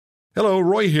Hello,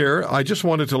 Roy here. I just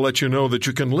wanted to let you know that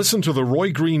you can listen to The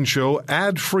Roy Green Show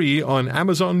ad-free on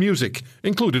Amazon Music,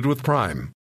 included with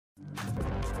Prime.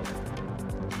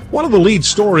 One of the lead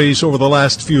stories over the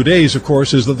last few days, of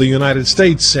course, is that the United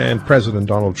States and President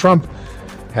Donald Trump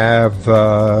have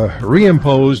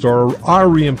reimposed or are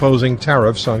reimposing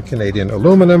tariffs on Canadian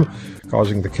aluminum,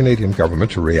 causing the Canadian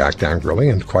government to react angrily,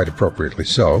 and quite appropriately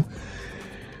so.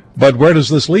 But where does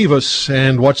this leave us,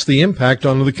 and what's the impact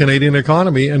on the Canadian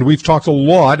economy? And we've talked a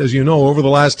lot, as you know, over the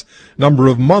last number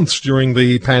of months during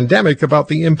the pandemic about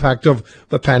the impact of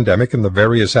the pandemic and the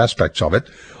various aspects of it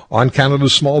on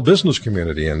Canada's small business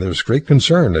community. And there's great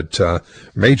concern at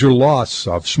major loss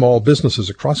of small businesses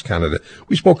across Canada.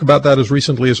 We spoke about that as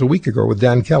recently as a week ago with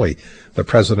Dan Kelly, the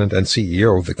president and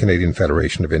CEO of the Canadian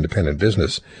Federation of Independent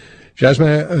Business.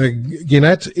 Jasmin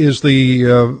Guillemette is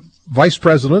the Vice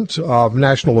President of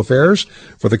National Affairs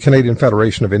for the Canadian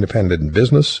Federation of Independent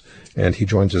Business, and he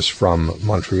joins us from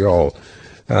Montreal.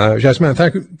 Jasmin,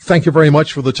 thank you very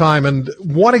much for the time. And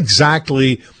what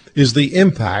exactly is the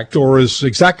impact, or as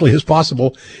exactly as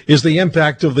possible, is the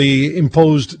impact of the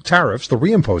imposed tariffs, the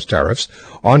reimposed tariffs,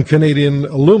 on Canadian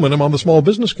aluminum on the small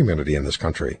business community in this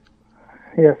country?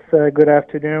 Yes, good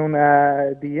afternoon.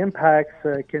 The impacts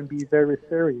can be very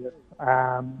serious.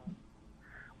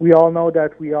 We all know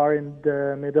that we are in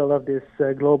the middle of this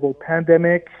global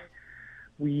pandemic.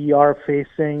 We are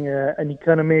facing an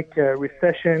economic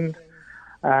recession,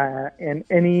 and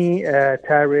any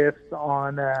tariffs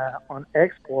on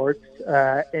exports,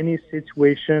 any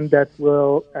situation that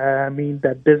will mean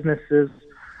that businesses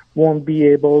won't be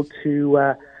able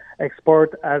to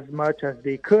export as much as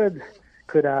they could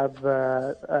have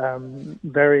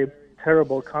very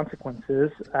terrible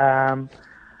consequences.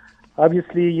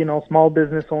 Obviously, small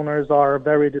business owners are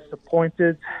very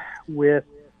disappointed with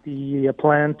the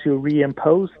plan to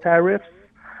reimpose tariffs.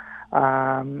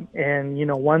 And,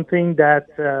 one thing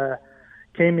that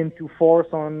came into force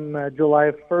on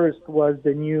July 1st was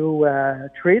the new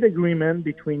trade agreement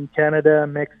between Canada,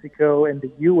 Mexico, and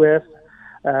the U.S.,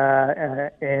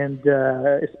 and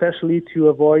especially to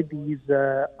avoid these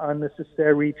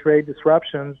unnecessary trade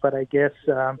disruptions. But I guess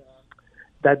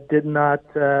that did not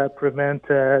prevent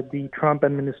the Trump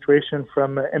administration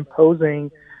from imposing,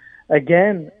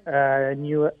 again,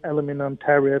 new aluminum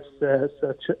tariffs,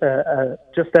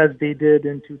 just as they did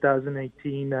in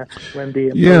 2018 when they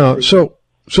imposed. Yeah,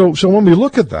 so when we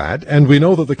look at that, and we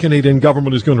know that the Canadian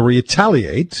government is going to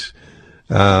retaliate,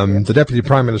 the Deputy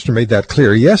Prime Minister made that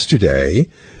clear yesterday.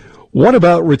 What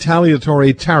about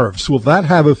retaliatory tariffs? Will that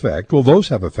have effect? Will those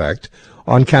have effect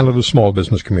on Canada's small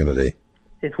business community?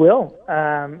 It will.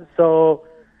 So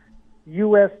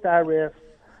U.S. tariffs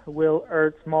will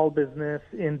hurt small business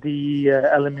in the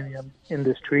aluminum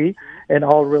industry and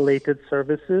all related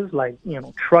services like,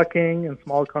 trucking and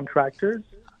small contractors.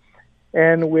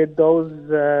 And with those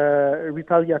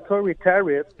retaliatory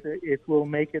tariffs, it will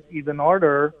make it even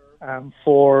harder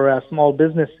for small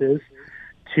businesses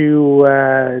to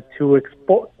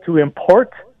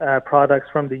import products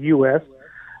from the U.S.,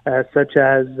 such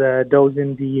as those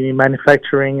in the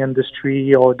manufacturing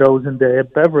industry or those in the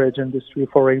beverage industry,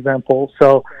 for example.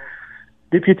 So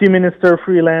Deputy Minister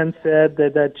Freeland said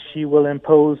that she will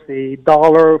impose a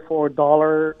dollar for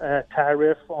dollar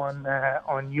tariff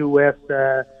on U.S.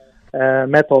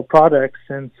 Metal products.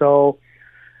 And so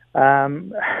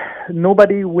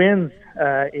nobody wins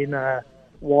in a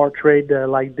war trade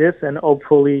like this, and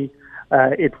hopefully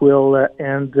it will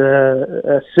end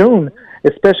soon,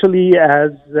 especially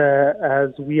as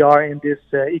we are in this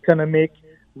economic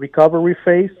recovery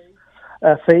phase.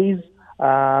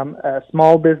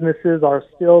 Small businesses are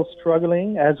still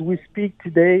struggling. As we speak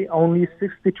today, only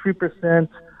 63%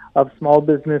 of small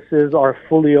businesses are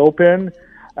fully open,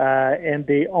 and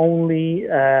they only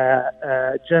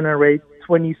generate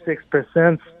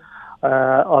 26%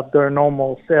 of their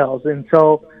normal sales. And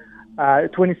so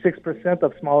 26%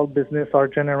 of small business are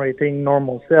generating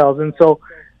normal sales. And so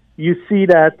you see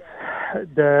that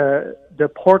the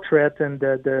portrait and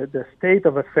the state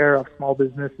of affair of small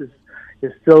businesses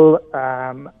is still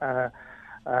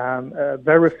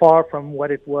very far from what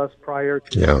it was prior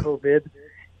to COVID.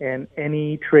 And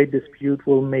any trade dispute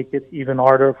will make it even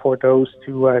harder for those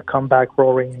to come back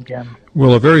roaring again.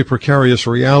 Well, a very precarious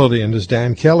reality, and as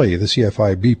Dan Kelly, the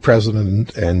CFIB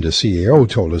president and CEO,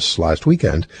 told us last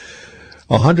weekend,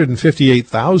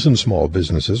 158,000 small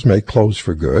businesses may close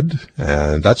for good,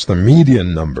 and that's the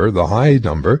median number. The high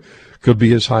number could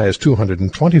be as high as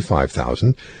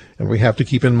 225,000. And we have to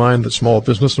keep in mind that small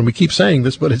business, and we keep saying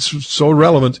this, but it's so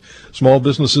relevant, small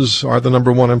businesses are the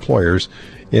number one employers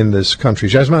in this country.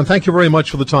 Jasmin, thank you very much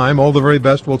for the time. All the very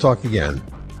best. We'll talk again.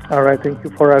 All right. Thank you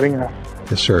for having us.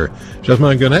 Yes, sir.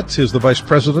 Jasmin Gonnet is the Vice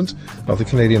President of the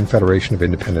Canadian Federation of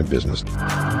Independent Business.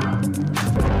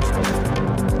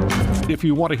 If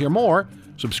you want to hear more,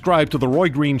 subscribe to The Roy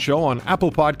Green Show on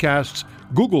Apple Podcasts,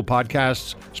 Google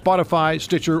Podcasts, Spotify,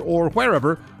 Stitcher, or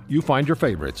wherever you find your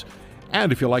favorites.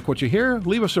 And if you like what you hear,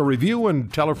 leave us a review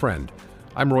and tell a friend.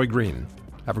 I'm Roy Green.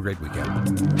 Have a great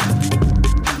weekend.